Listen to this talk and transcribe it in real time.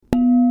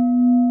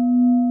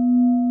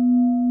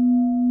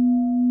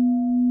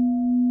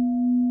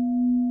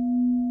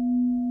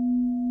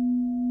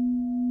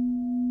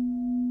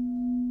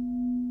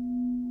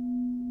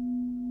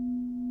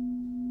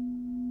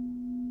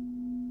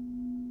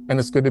and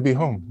it's good to be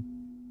home.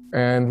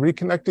 And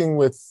reconnecting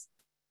with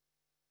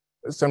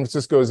San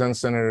Francisco Zen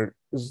Center,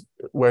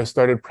 where I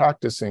started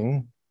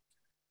practicing,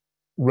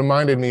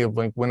 reminded me of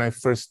like when I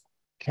first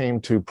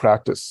came to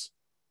practice.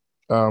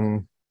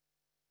 I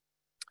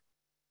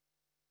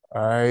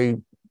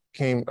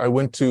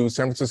went to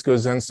San Francisco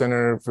Zen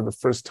Center for the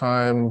first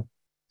time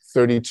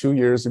 32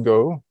 years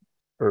ago,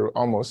 or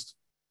almost.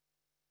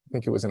 I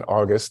think it was in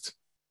August.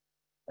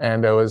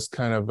 And I was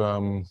kind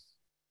of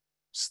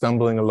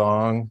stumbling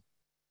along,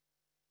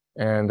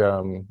 and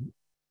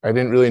I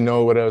didn't really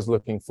know what I was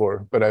looking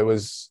for, but I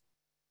was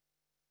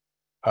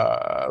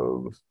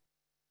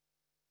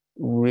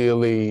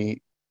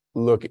really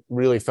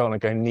felt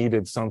like I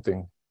needed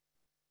something.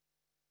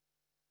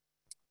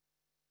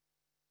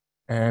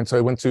 And so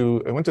I went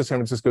to San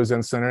Francisco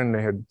Zen Center, and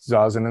they had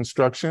Zazen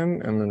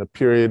instruction, and then a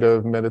period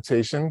of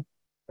meditation,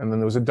 and then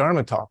there was a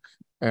Dharma talk.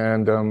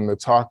 And the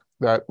talk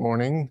that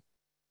morning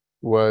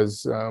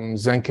was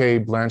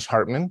Zenke Blanche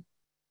Hartman.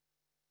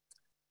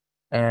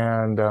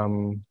 And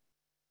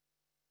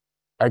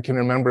I can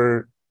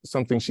remember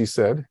something she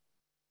said,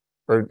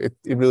 or it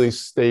really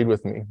stayed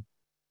with me.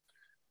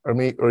 Or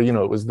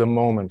it was the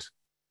moment.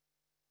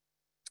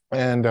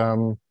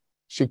 And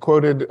she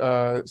quoted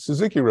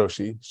Suzuki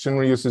Roshi,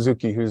 Shinryu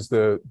Suzuki,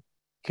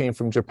 came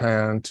from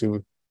Japan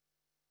to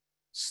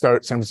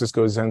start San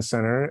Francisco Zen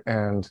Center,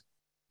 and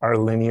our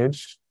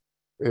lineage,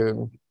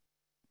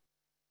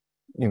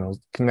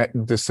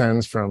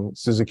 descends from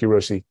Suzuki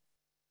Roshi.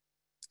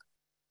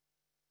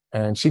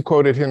 And she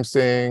quoted him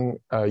saying,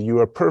 "You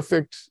are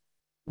perfect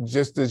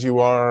just as you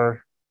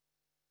are,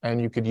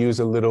 and you could use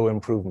a little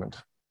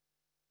improvement."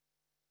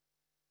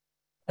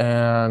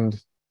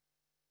 And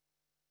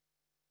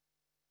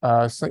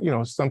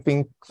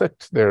something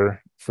clicked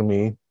there for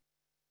me.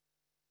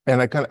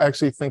 And I kind of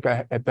actually think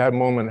I, at that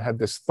moment, had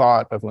this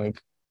thought of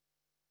like,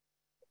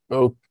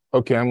 oh,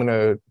 okay, I'm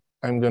gonna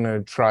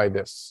try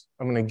this.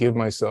 I'm gonna give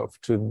myself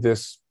to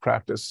this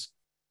practice.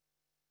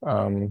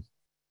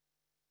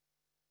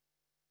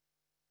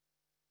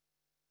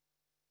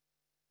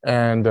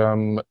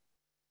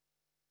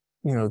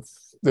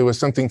 There was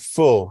something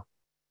full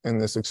in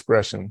this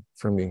expression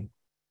for me,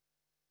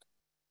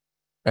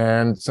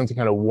 and something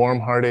kind of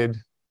warm-hearted,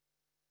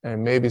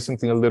 and maybe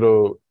something a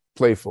little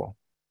playful.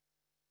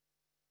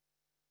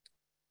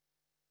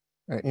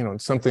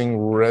 Something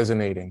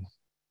resonating.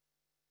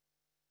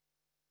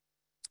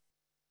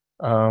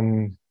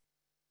 So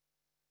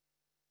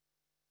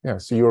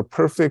you're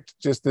perfect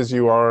just as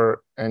you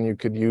are, and you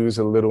could use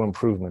a little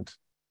improvement.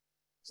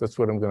 So that's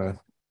what I'm gonna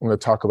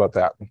talk about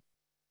that.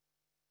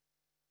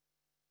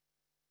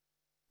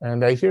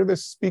 And I hear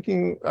this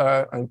speaking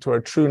to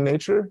our true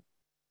nature,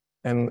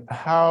 and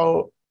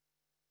how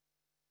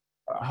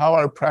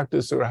our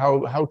practice, or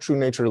how true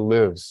nature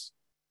lives,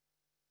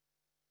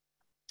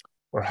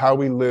 or how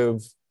we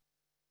live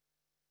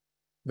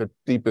the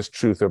deepest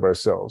truth of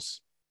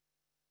ourselves.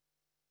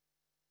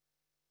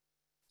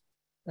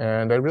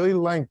 And I really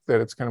like that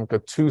it's kind of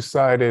like a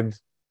two-sided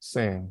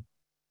saying,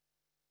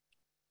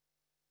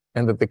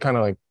 and that they kind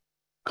of like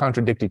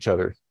contradict each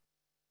other.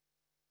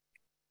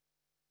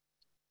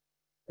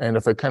 And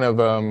if I kind of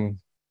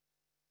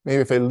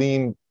maybe if I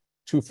lean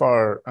too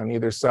far on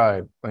either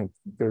side, like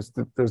there's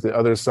the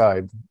other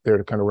side there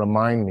to kind of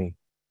remind me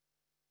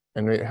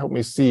and help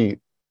me see,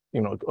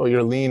 oh,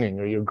 you're leaning,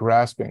 or you're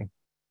grasping.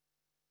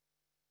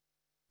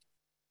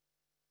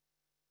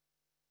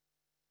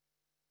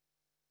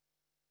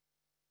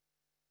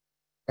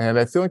 And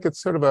I feel like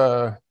it's kind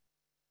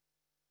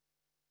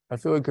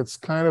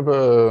of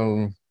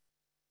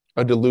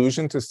a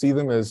delusion to see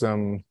them as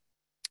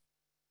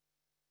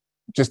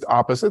just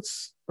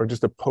opposites or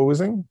just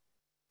opposing,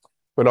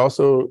 but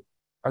also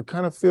I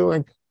kind of feel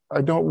like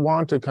I don't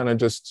want to kind of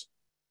just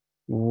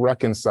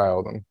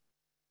reconcile them,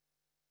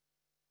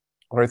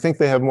 or I think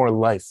they have more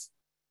life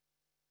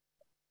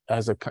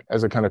as a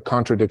kind of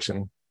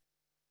contradiction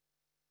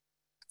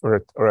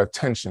or a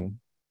tension.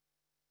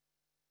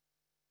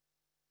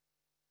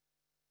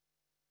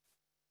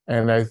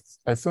 And I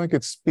feel like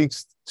it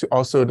speaks to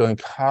also to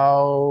like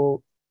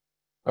how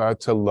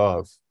to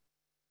love,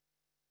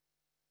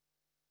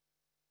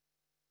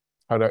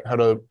 how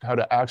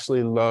to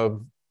actually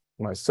love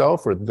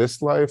myself or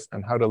this life,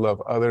 and how to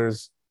love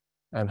others,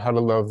 and how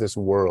to love this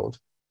world.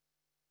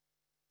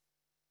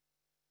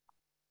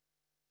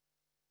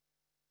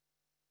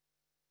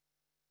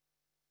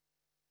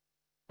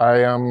 I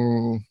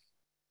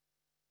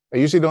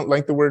usually don't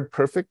like the word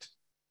perfect.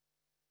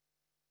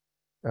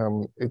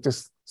 It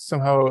just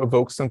somehow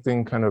evokes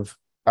something kind of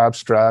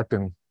abstract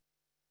and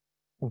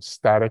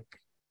static,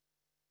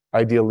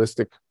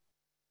 idealistic,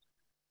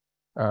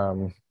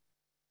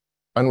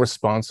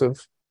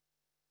 unresponsive,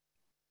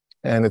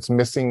 and it's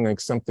missing like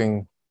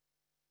something.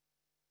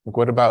 Like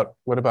what about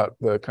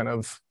the kind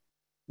of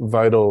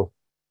vital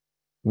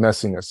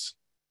messiness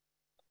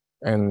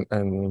and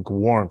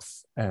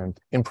warmth and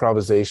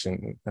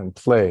improvisation and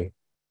play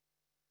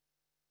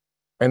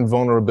and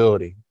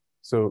vulnerability?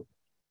 So,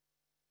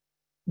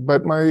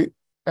 but my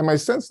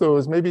sense though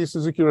is maybe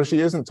Suzuki Roshi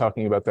isn't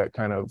talking about that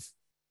kind of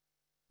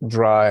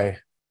dry,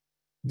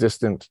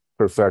 distant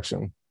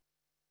perfection.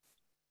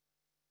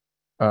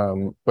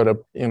 But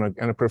and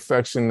a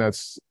perfection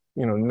that's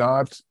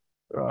not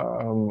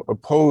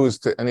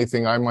opposed to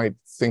anything I might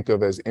think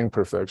of as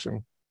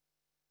imperfection.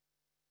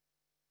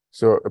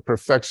 So a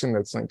perfection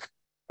that's like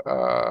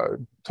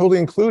totally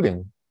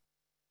including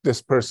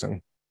this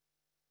person,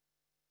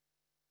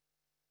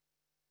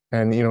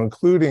 and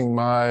including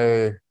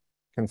my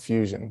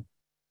confusion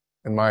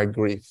and my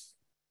grief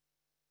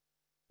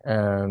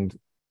and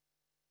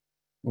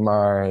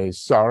my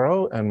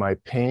sorrow and my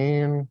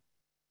pain,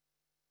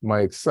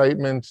 my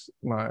excitement,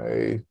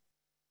 my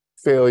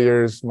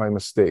failures, my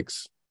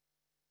mistakes.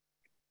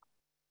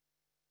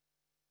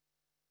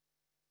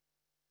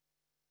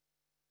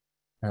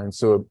 And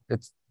so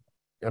it's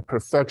a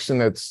perfection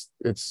that's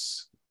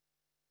it's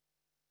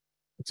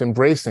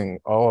embracing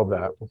all of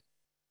that.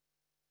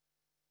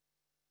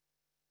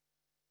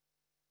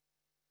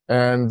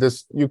 And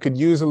this, you could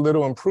use a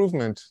little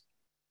improvement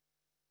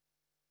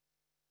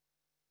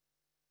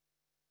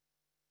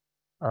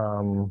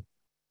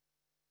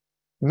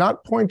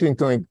not pointing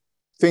to like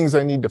things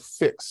I need to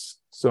fix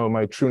so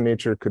my true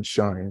nature could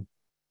shine,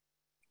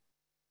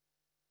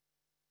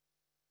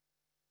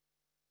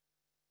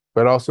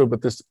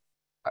 but this,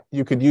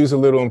 you could use a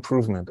little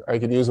improvement. I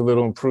could use a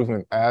little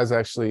improvement as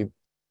actually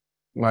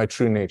my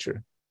true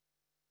nature.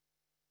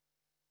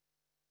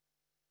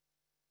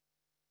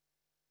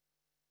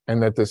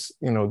 And that this,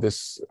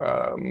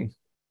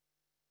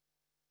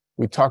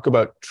 we talk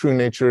about true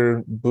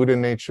nature, Buddha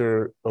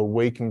nature,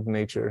 awakened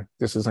nature.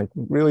 This is like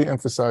really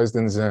emphasized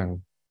in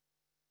Zen.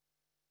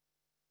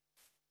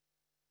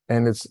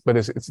 And it's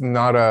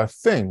not a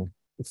thing.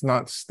 It's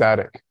not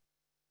static.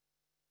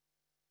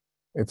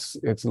 It's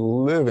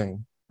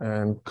living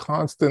and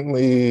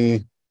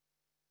constantly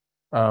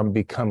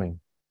becoming.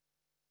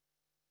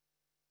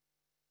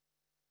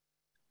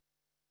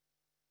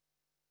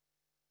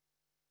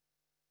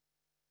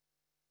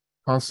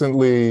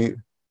 Constantly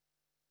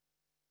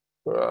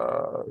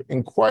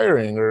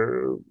inquiring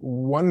or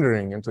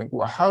wondering and think,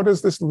 well, how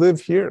does this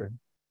live here?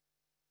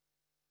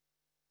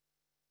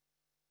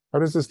 How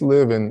does this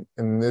live in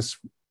this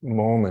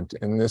moment,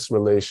 in this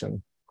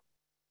relation?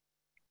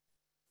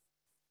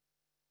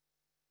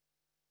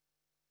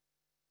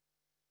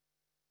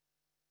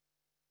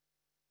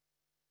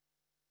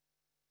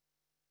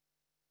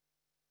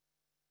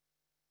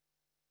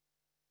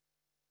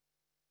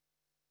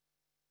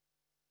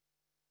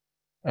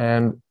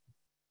 And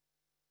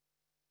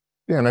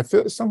yeah, and I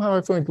feel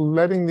like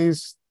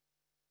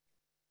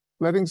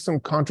letting some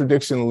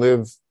contradiction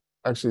live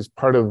actually is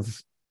part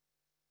of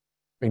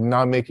like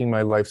not making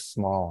my life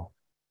small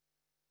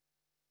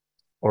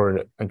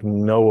or like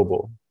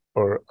knowable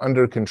or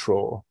under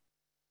control.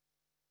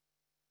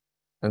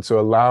 And so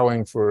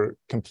allowing for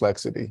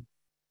complexity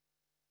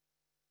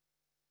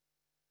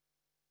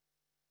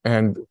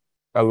and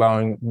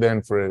allowing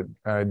then for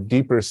a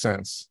deeper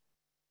sense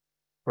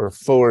or a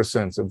fuller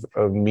sense of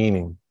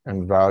meaning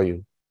and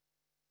value.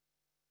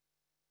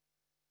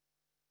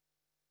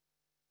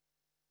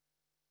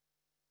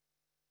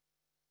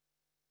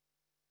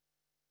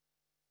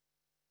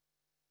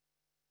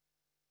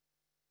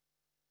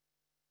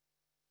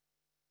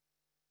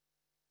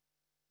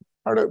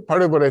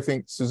 Part of what I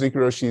think Suzuki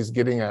Roshi is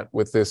getting at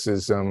with this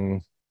is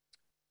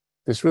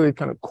this really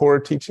kind of core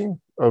teaching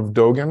of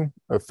Dogen,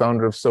 a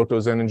founder of Soto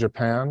Zen in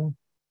Japan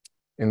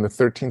in the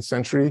 13th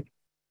century,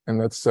 and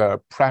that's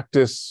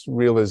practice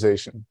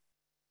realization.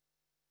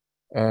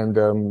 And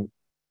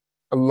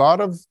a lot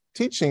of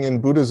teaching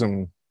in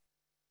Buddhism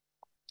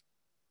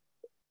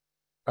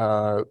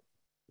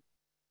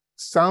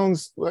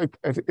sounds like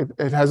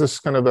it has this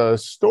kind of a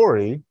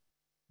story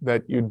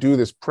that you do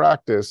this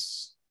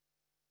practice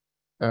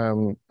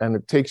and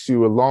it takes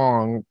you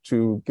along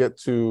to get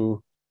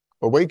to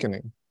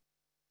awakening.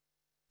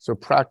 So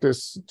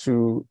practice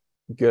to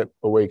get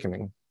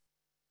awakening.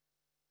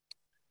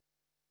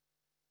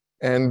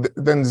 And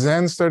then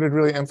Zen started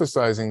really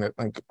emphasizing that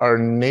like our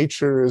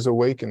nature is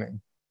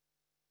awakening.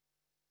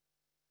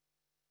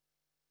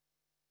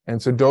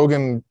 And so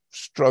Dogen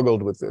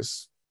struggled with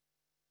this.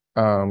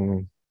 If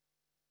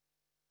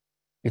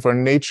our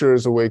nature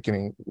is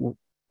awakening,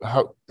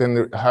 how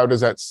does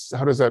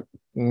that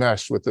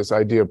mesh with this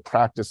idea of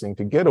practicing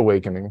to get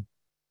awakening?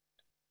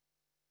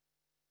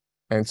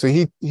 And so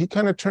he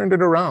kind of turned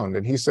it around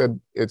and he said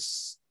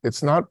it's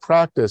not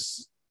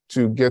practice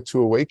to get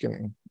to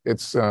awakening.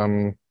 It's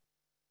the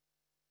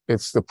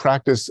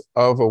practice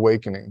of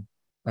awakening.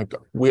 Like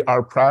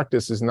our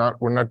practice is not,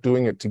 we're not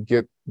doing it to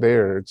get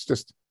there. It's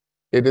just,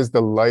 it is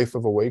the life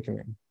of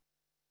awakening.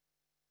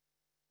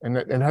 And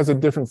it has a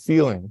different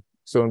feeling.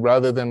 So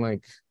rather than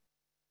like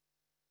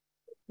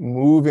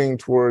moving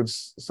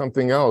towards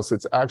something else,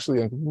 it's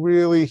actually like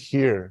really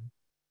here,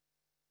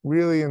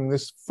 really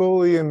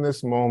fully in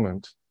this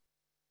moment.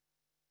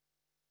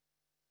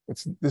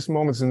 This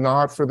moment's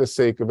not for the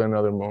sake of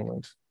another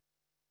moment.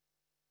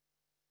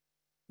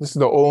 This is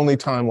the only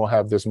time we'll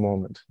have this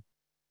moment.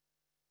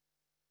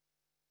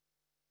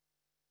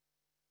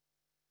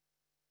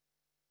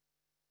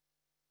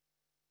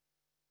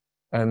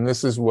 And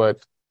this is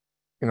what,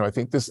 I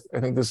think this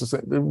is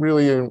a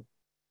really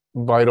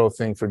vital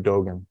thing for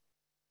Dogen.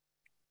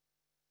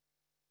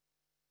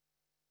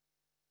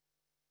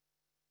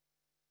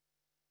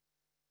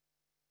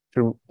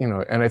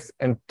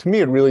 And to me,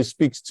 it really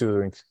speaks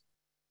to like,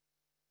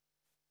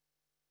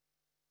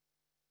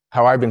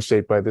 how I've been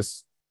shaped by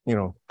this,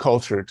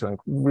 culture to like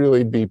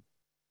really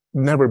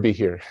never be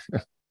here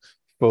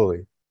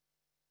fully.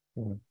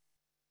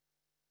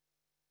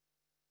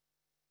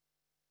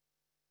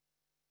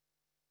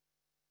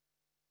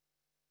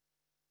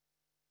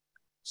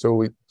 So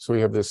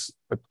we have this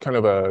kind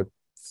of a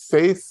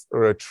faith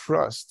or a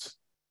trust,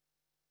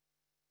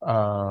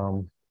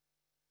 um,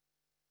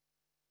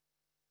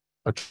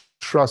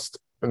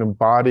 an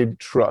embodied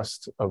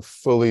trust of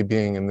fully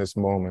being in this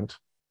moment.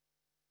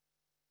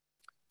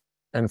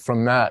 And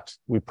from that,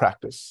 we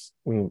practice.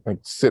 We like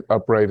sit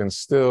upright and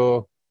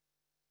still.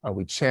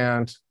 We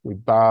chant. We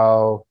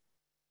bow.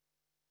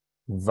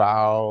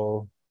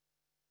 Vow.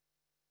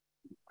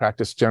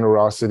 Practice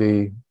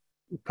generosity.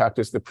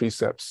 Practice the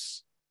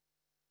precepts.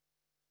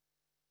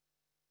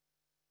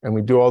 And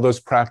we do all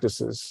those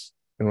practices,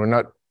 and we're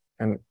not,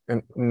 and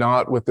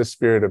not with the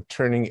spirit of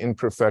turning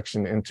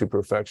imperfection into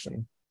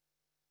perfection.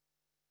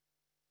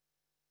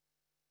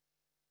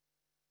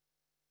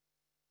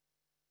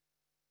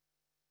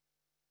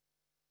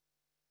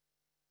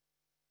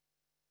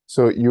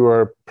 So you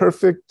are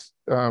perfect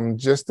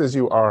just as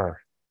you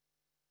are.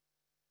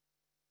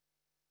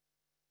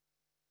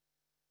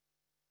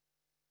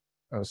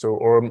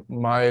 Or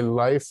my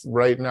life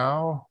right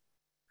now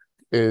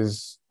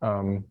is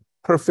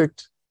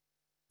perfect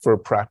for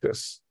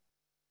practice.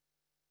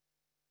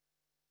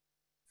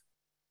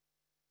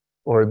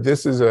 Or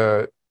this is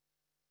a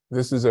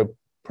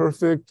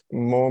perfect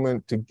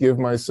moment to give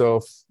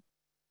myself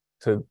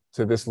to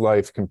this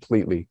life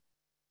completely.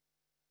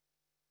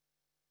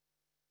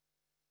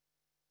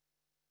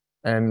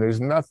 And there's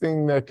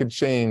nothing that could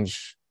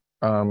change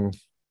that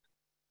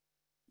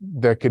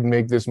could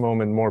make this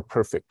moment more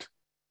perfect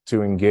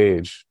to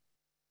engage.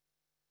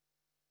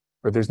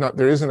 Or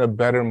there isn't a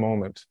better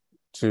moment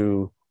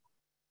to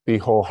be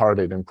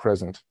wholehearted and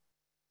present.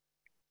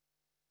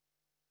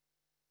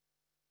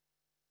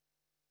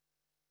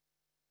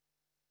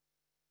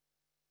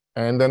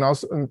 And then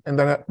also,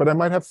 but I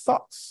might have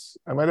thoughts,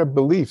 I might have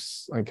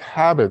beliefs, like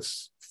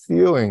habits,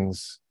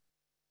 feelings,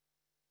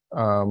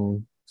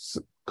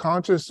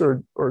 conscious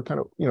or kind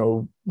of,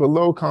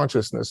 below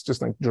consciousness,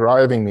 just like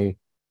driving me.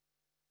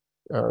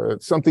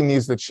 Something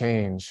needs to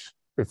change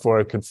before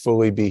I could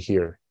fully be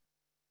here.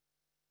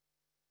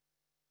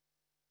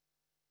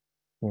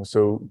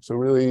 So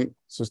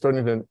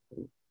starting to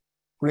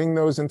bring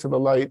those into the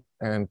light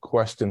and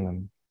question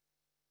them.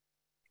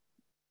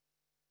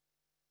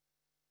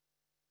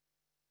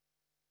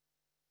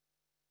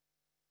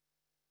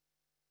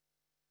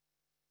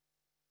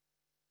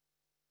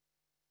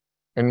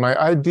 And my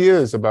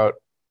ideas about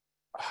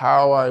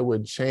how I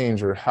would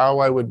change or how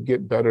I would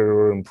get better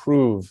or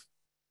improve,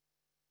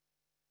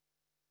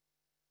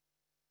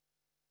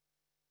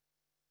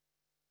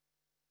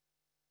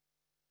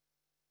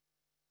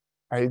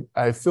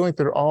 I feel like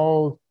they're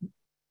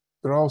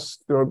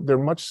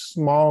much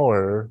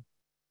smaller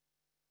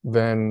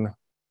than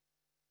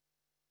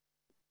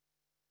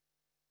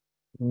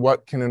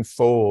what can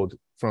unfold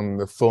from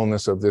the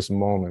fullness of this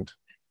moment.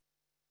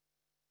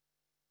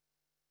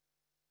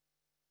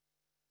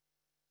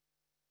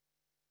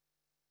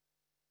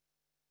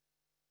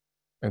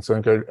 And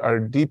so our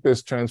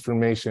deepest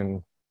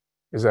transformation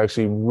is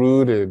actually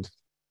rooted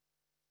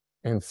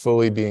in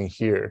fully being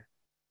here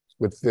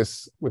with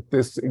this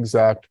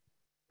exact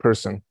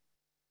person.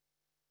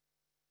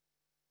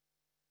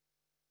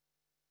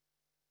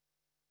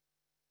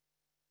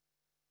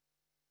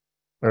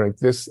 All right,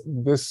 this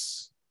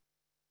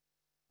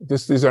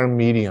is our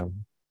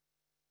medium.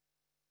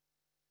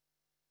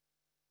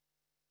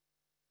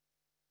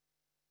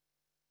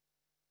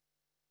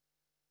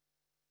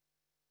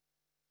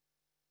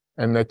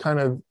 And the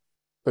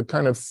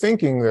kind of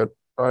thinking that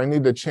I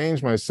need to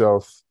change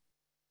myself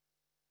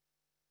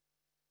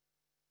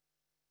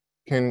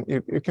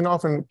it can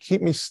often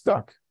keep me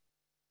stuck.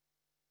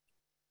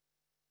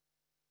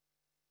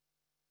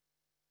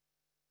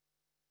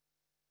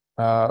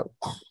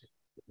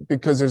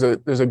 Because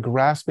there's a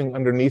grasping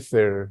underneath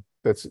there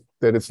that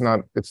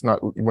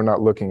we're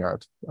not looking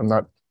at. I'm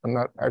not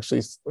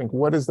actually like,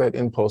 what is that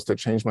impulse to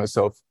change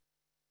myself?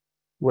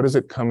 What is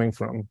it coming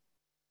from?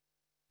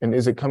 And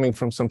is it coming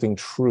from something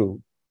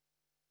true?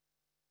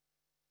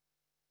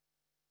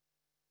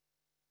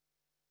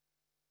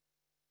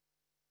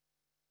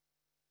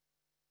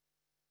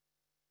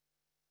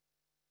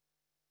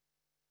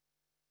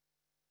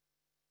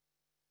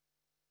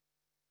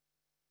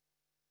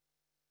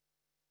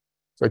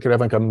 So I could have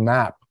like a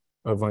map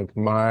of like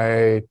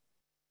my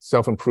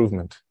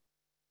self-improvement.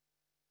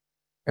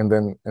 And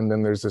then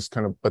there's this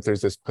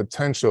there's this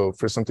potential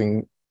for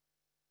something,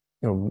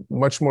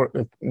 much more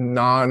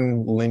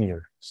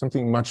non-linear,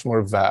 something much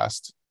more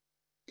vast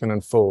can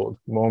unfold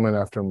moment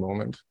after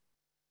moment.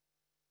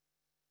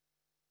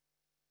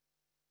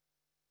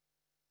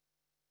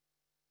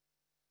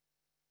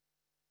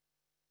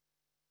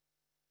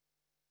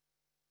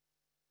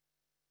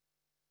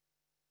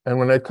 And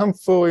when I come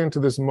fully into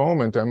this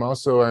moment,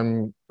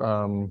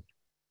 I'm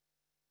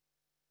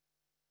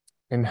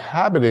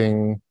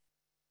inhabiting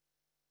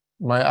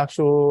my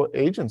actual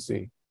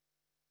agency.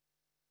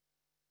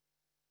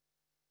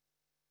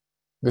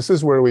 This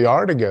is where we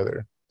are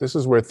together. This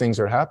is where things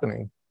are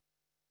happening.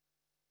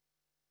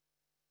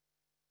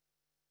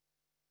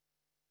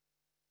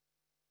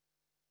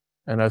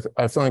 And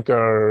I feel like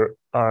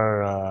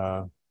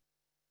our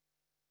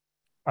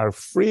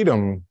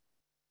freedom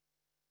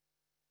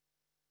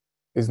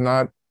is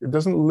not, it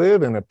doesn't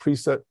live in a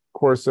preset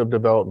course of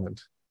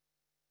development.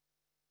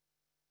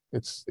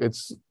 It's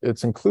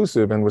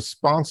inclusive and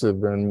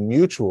responsive and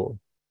mutual,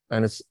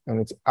 and it's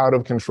out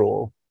of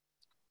control.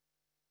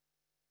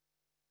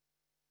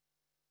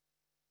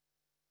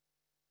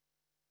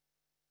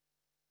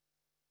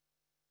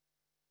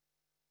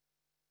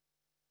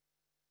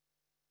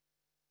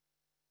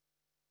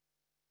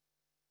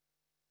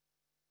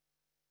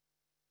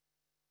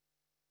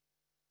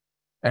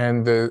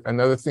 And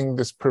another thing,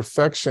 this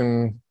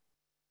perfection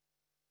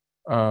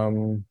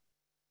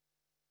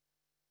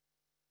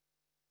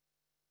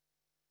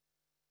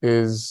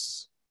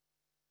is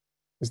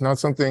not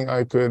something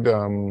I could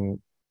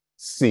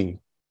see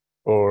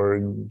or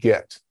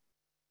get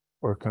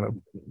or kind of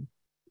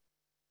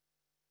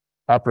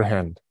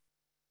apprehend.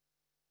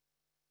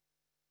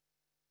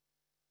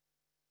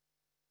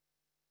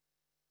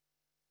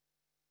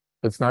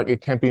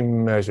 It can't be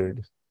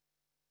measured.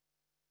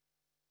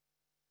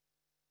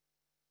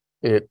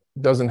 It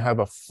doesn't have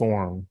a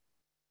form.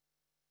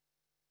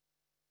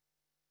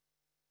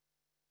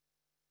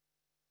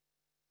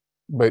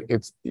 But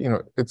it's,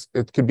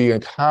 it could be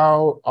like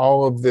how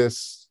all of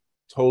this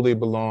totally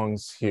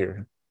belongs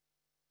here.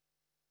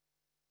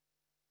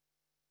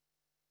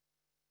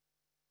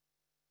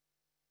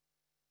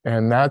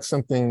 And that's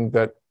something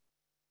that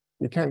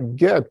you can't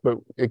get, but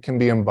it can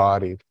be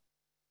embodied.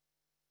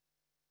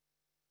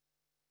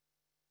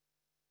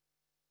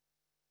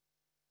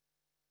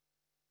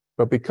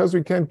 But because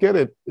we can't get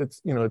it,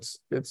 it's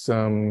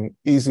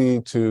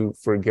easy to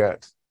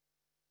forget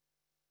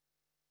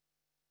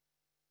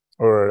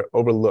or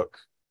overlook.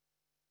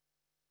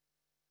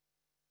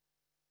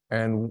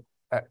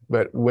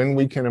 But when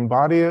we can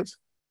embody it,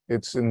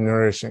 it's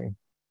nourishing.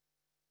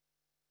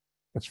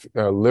 It's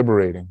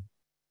liberating.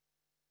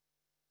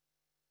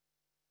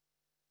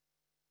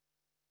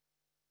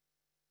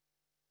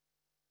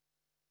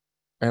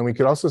 And we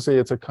could also say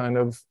it's a kind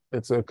of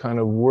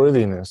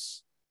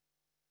worthiness.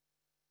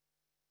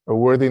 A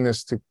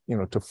worthiness to,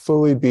 to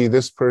fully be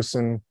this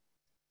person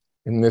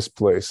in this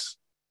place.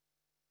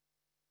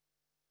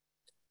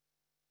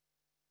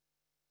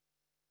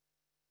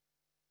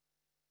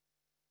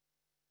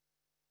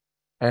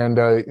 And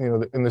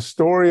in the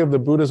story of the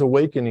Buddha's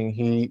awakening,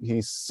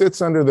 he sits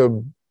under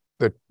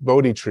the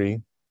Bodhi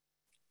tree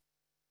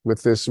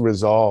with this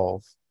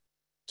resolve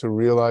to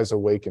realize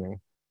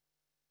awakening.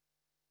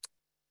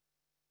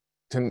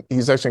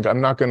 He's actually,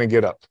 I'm not going to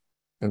get up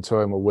until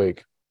I'm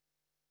awake.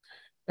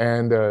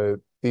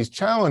 And these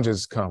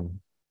challenges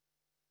come.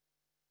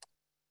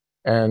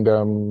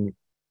 And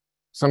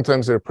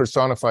sometimes they're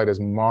personified as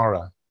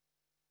Mara.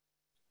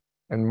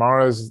 And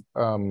Mara's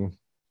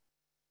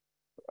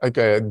like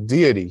a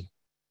deity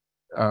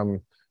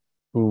who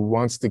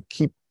wants to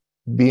keep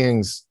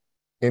beings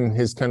in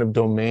his kind of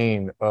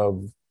domain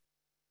of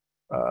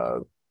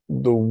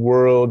the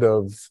world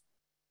of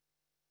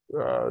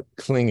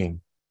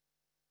clinging.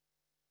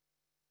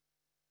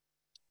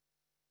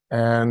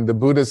 And the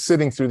Buddha's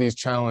sitting through these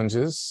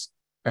challenges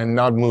and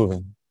not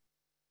moving.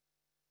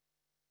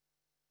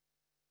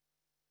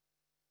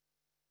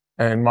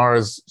 And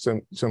Mara's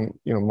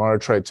Mara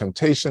tried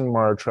temptation,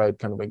 Mara tried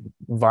kind of like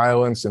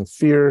violence and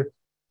fear.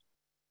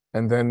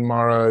 And then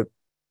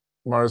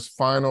Mara's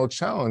final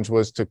challenge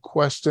was to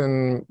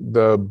question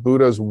the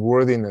Buddha's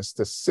worthiness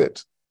to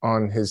sit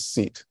on his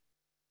seat,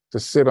 to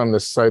sit on the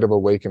site of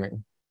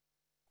awakening.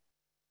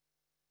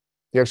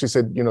 He actually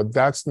said, you're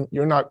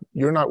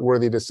not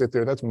worthy to sit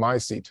there. That's my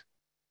seat.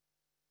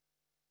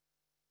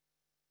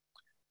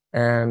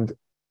 And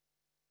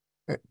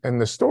in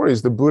the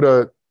stories, the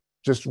Buddha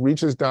just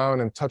reaches down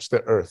and touches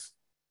the earth,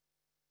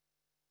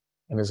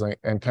 and is like,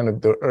 and kind of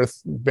the earth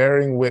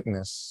bearing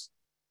witness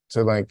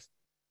to like,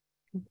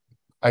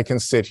 I can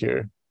sit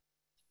here.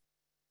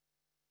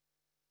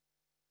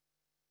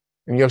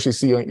 And you'll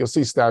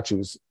see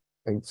statues,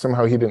 and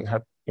somehow he didn't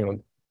have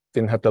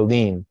to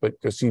lean, but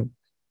you'll see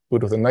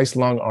Buddha with a nice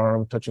long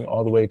arm touching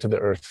all the way to the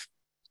earth.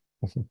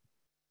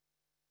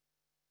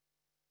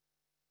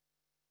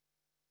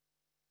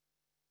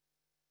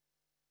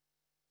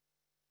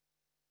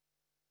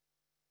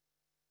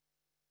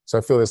 So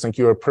I feel this, like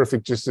you are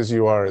perfect just as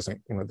you are, is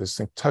like, this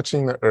thing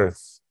touching the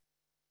earth.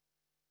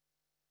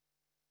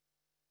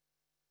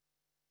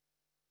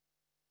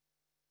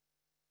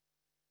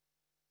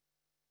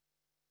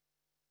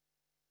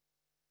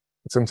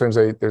 Sometimes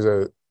there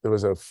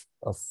was a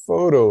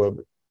photo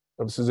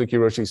of Suzuki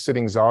Roshi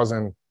sitting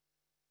zazen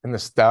in the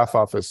staff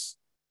office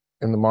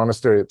in the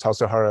monastery at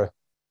Tassajara.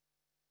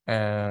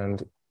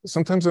 And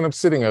sometimes when I'm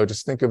sitting, I would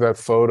just think of that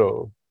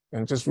photo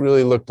And it just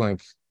really looked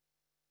like,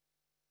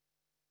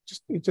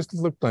 it just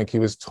looked like he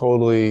was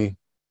totally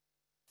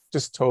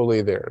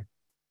there.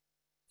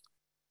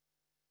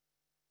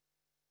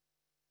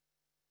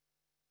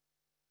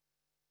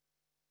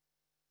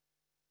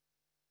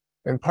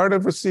 And part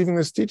of receiving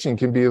this teaching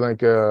can be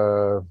like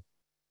an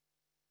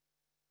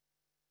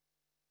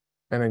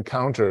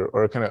encounter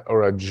or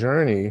a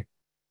journey,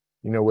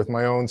 with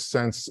my own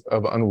sense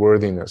of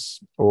unworthiness,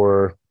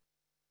 or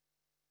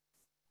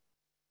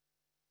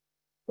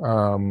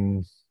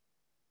and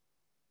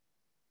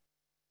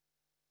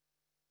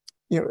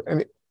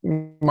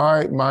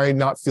my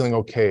not feeling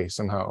okay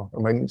somehow,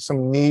 or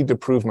some need to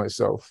prove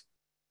myself,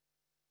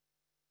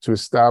 to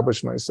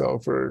establish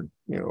myself, or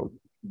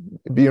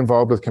be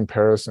involved with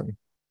comparison.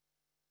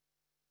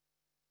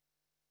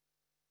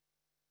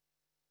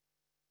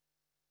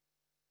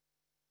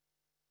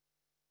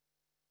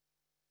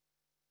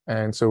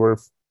 And so we're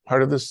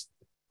part of this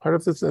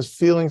is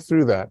feeling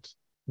through that.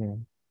 Yeah.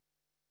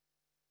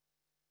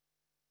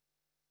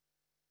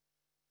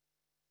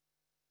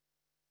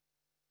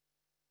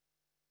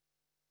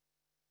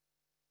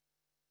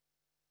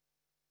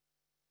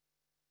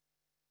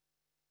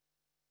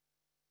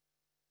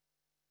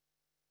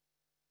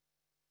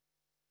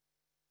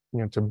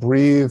 To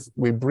breathe,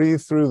 we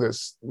breathe through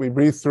this. We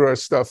breathe through our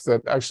stuff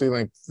that actually,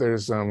 like,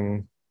 there's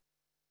the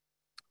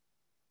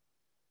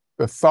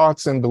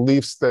thoughts and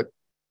beliefs that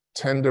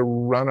tend to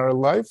run our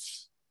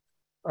life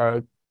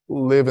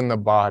live in the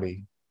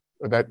body,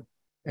 or that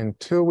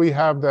until we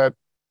have that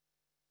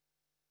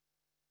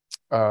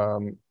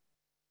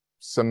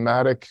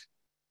somatic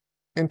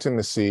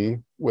intimacy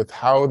with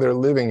how they're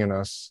living in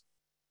us,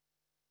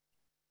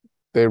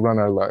 they run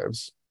our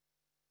lives.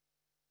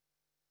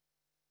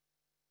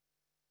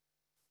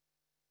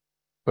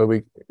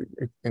 But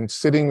in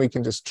sitting, we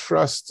can just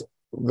trust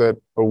that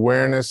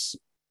awareness,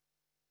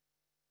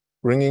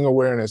 bringing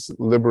awareness,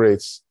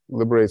 liberates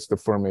the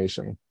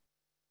formation.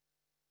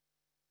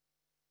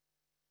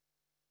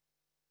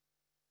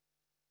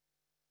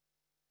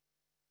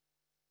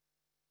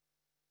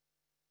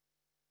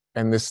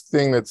 And this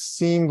thing that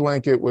seemed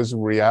like it was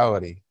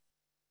reality,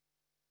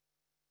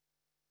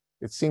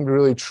 it seemed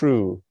really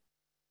true.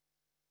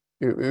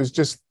 It's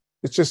just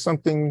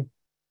something.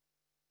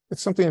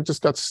 It's something that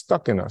just got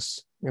stuck in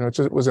us.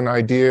 It was an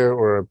idea,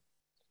 or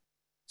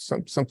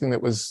something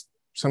that was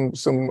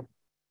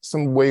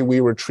some way we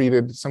were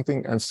treated,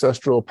 something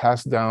ancestral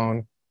passed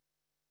down,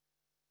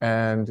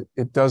 and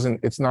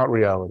it's not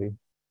reality.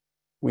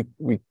 We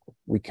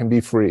can be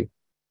free.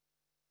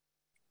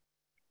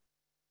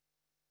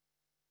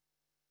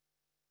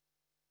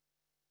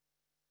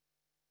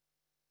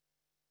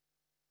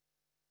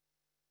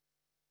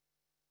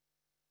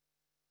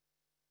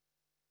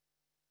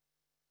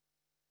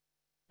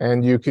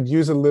 And you could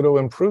use a little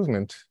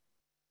improvement.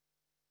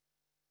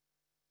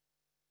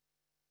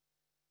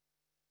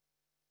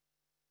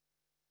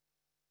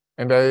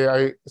 And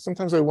I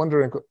sometimes I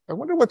wonder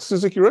what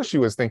Suzuki Roshi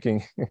was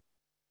thinking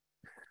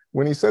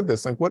when he said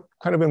this. Like, what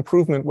kind of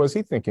improvement was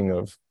he thinking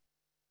of?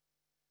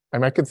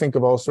 And I could think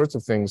of all sorts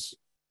of things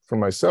for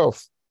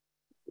myself.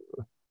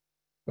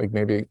 Like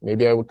maybe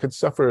I could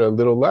suffer a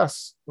little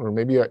less, or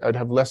maybe I'd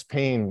have less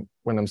pain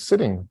when I'm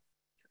sitting,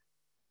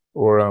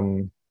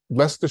 or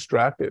less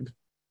distracted,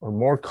 or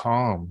more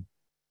calm,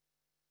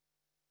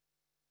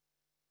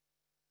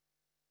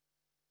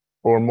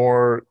 or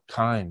more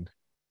kind,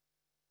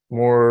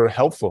 more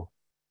helpful,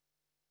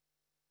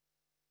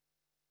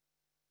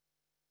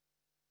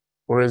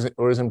 or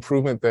is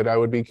improvement that I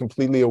would be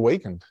completely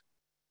awakened,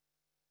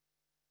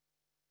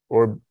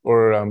 or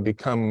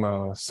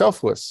become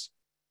selfless.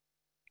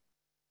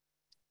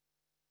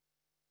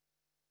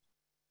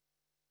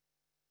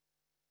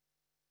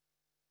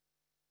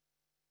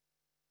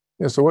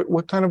 Yeah. So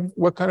what kind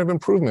of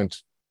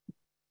improvement,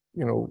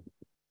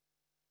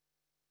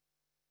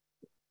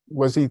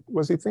 was he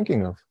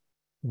thinking of?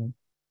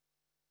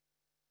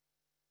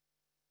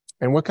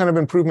 And what kind of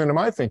improvement am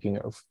I thinking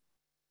of?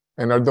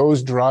 And are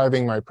those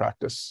driving my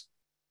practice?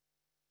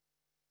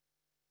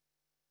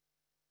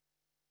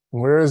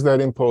 Where is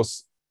that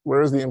impulse?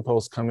 Where is the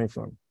impulse coming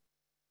from?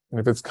 And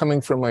if it's coming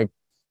from like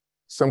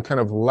some kind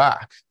of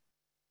lack,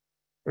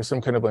 or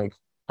some kind of like,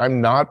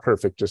 I'm not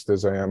perfect just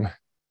as I am,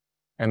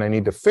 and I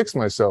need to fix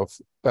myself,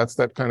 that's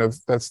a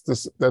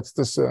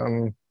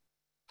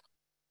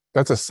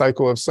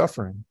cycle of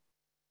suffering.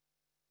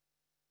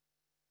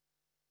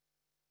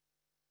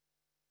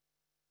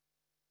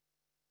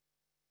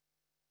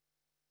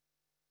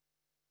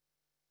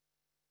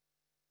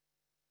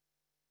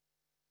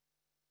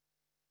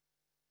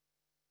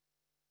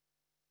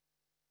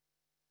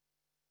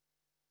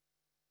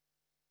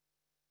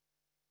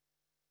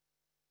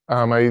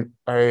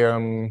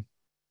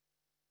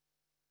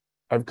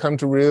 I've come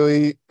to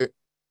really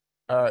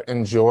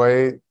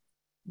enjoy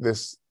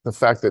the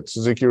fact that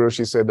Suzuki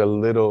Roshi said a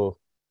little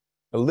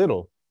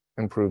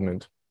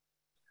improvement.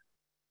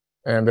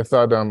 And I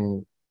thought,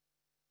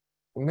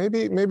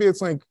 maybe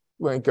it's like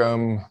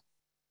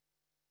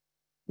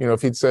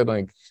if he'd said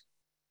like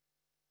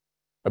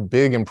a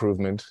big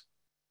improvement,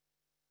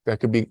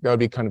 that would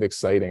be kind of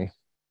exciting.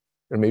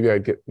 Or maybe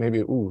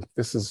ooh,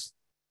 this is,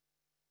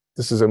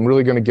 I'm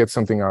really going to get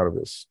something out of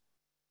this.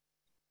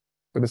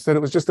 But instead, it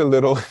was just a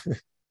little,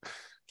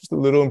 just a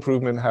little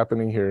improvement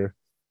happening here.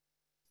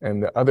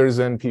 And the other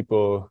Zen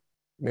people,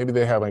 maybe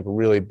they have like a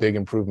really big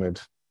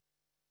improvement.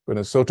 But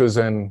in Soto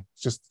Zen,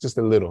 just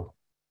a little.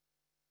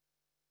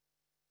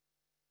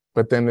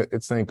 But then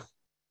it's like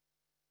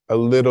a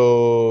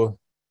little,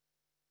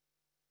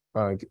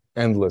 like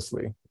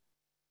endlessly.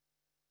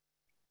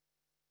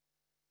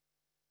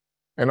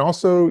 And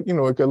also,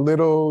 like a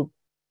little,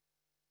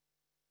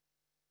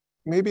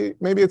 maybe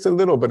it's a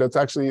little, but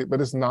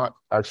it's not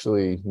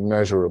actually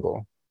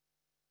measurable.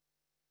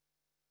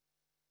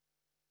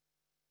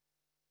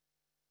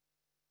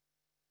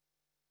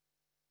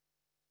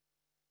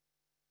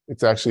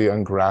 It's actually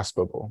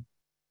ungraspable.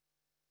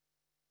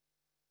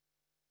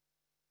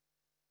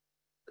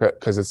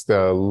 Because it's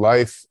the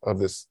life of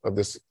this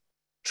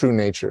true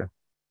nature.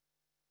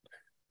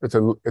 It's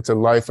a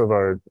life of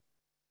our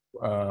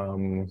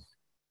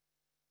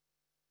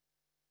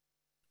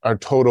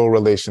total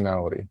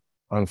relationality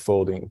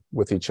unfolding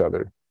with each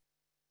other.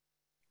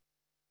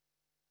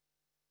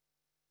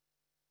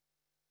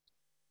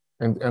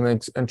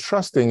 And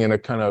trusting in a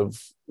kind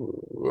of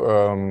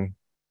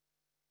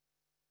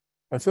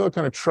I feel a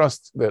kind of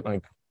trust that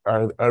like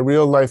our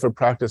real life of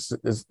practice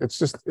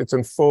it's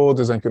unfolds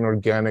as like an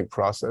organic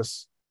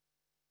process.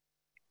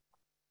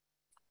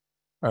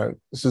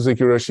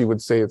 Suzuki Roshi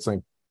would say it's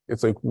like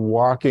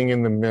walking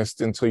in the mist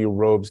until your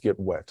robes get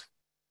wet.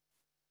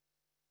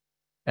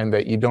 And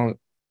that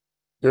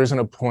there isn't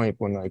a point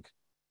when like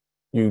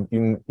you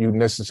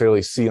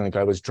necessarily see like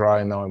I was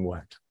dry and now I'm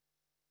wet.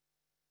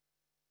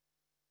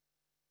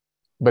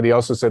 But he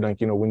also said like,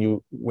 when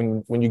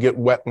you get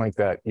wet like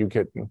that, you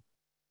get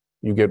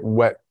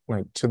wet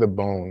like to the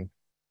bone.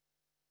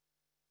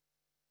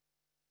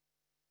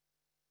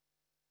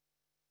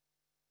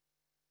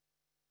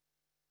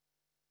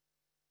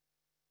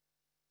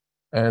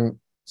 And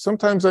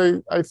sometimes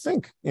I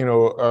think,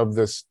 of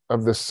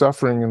the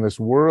suffering in this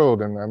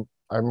world, and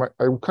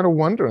I'm kind of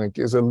wondering, like,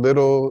 is a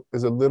little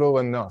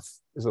enough?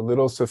 Is a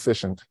little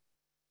sufficient?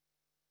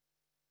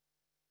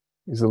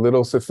 Is a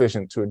little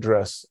sufficient to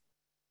address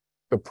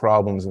the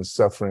problems and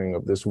suffering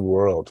of this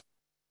world?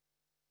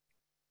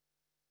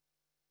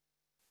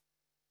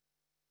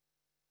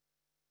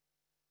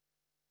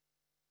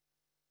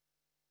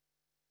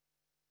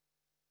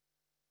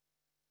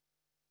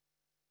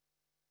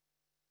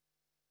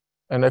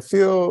 And I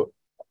feel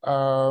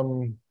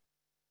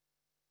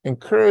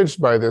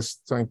encouraged by this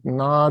to like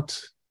not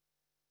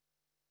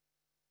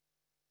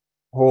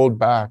hold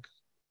back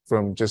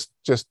from just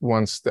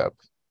one step.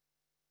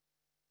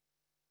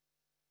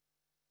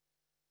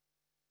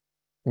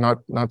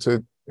 Not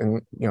to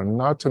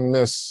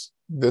miss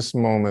this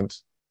moment,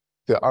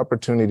 the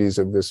opportunities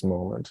of this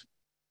moment,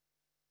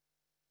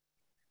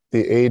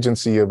 the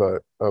agency of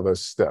a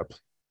step,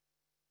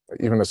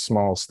 even a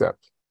small step.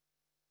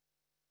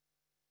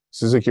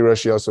 Suzuki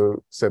Roshi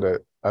also said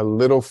a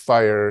little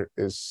fire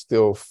is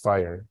still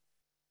fire.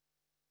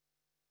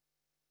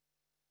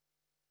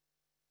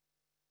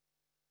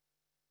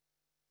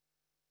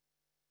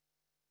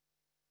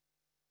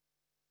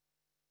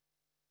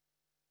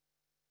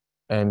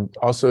 And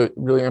also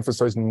really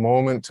emphasized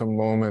moment to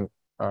moment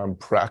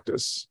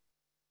practice.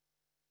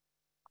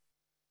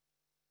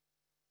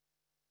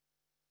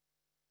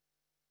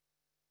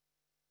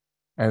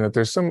 And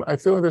that I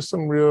feel like there's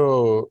some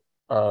real,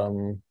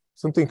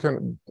 something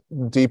kind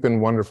of deep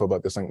and wonderful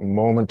about this, like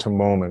moment to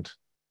moment.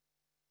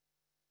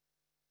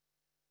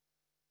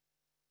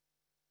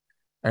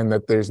 And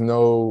that there's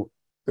no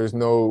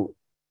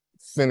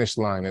finish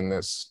line in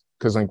this,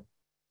 because like,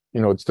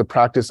 it's the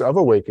practice of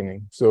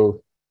awakening.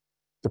 So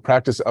the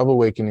practice of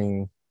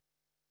awakening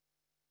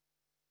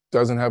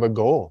doesn't have a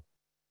goal.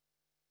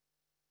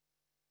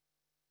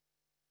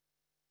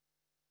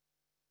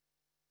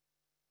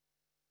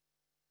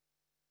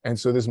 And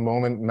so this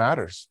moment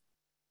matters.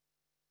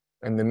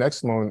 And the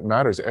next moment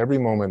matters. Every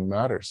moment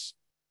matters.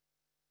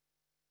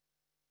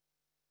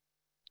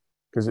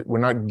 Because we're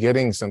not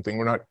getting something.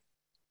 We're not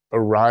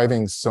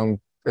arriving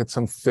at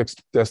some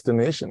fixed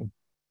destination.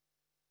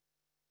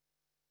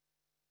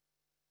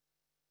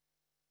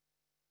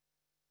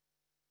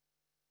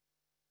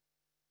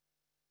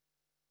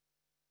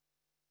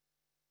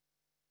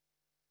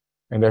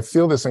 And I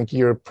feel this, like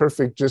you're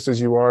perfect just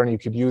as you are, and you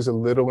could use a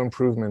little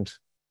improvement.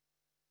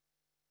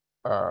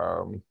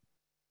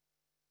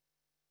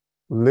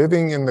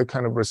 Living in the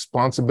kind of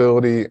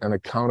responsibility and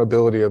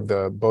accountability of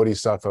the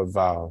Bodhisattva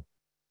vow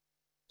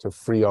to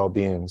free all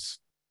beings.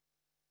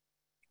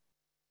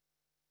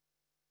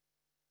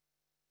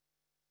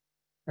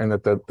 And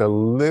that the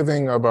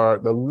living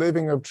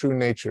of true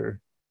nature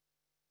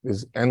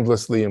is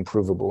endlessly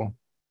improvable.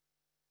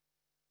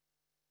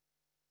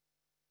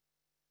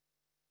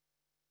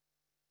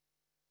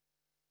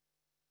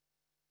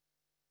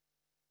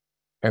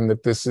 And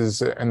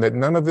that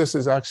none of this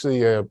is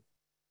actually a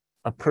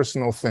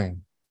personal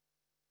thing.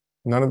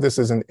 None of this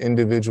is an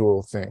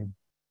individual thing.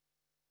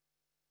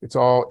 It's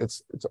all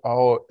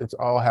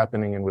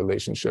happening in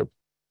relationship.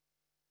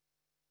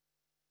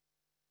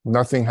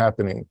 Nothing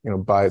happening,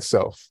 by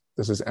itself.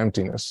 This is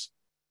emptiness.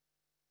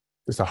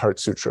 It's a Heart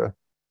Sutra.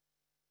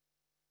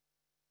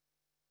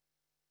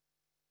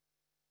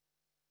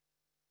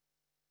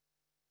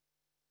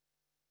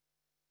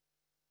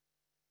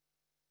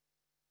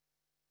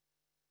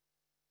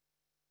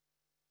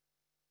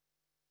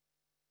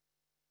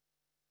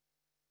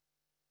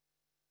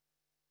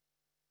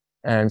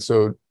 And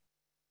so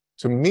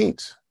to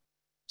meet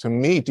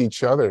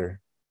each other,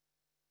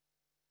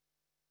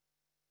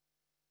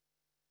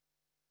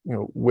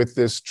 with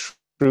this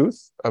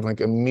truth of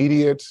like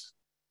immediate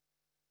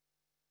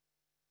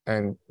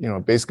and,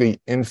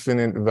 basically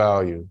infinite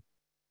value,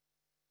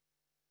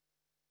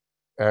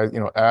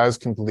 as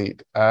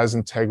complete, as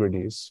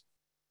integrities.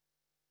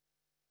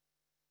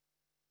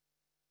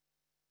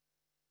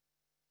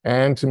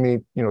 And to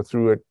meet,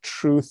 through a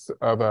truth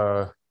of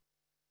a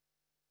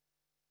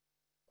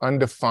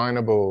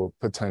undefinable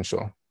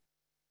potential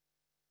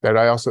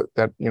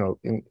that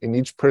in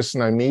each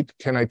person I meet,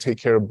 can I take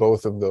care of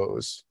both of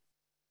those?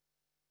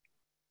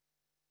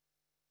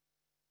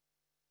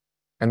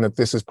 And that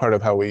this is part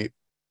of how we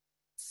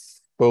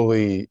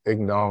fully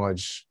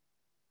acknowledge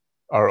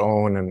our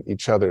own and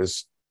each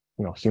other's,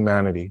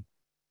 humanity.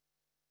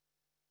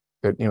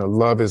 That,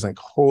 love is like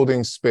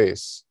holding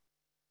space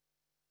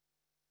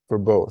for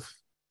both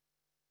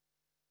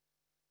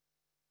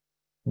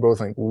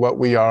like what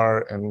we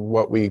are and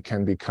what we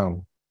can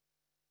become.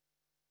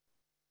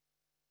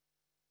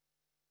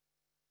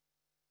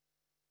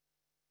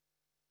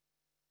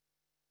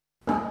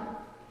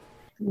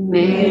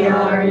 May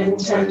our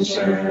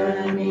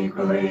intention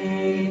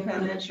equally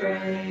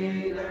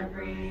penetrate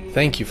every...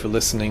 Thank you for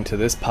listening to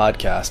this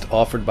podcast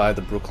offered by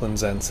the Brooklyn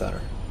Zen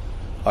Center.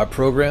 Our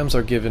programs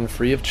are given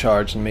free of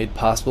charge and made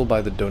possible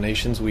by the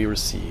donations we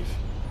receive.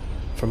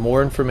 For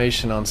more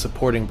information on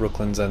supporting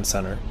Brooklyn Zen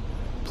Center,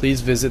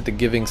 please visit the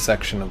giving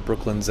section of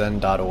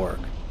brooklynzen.org.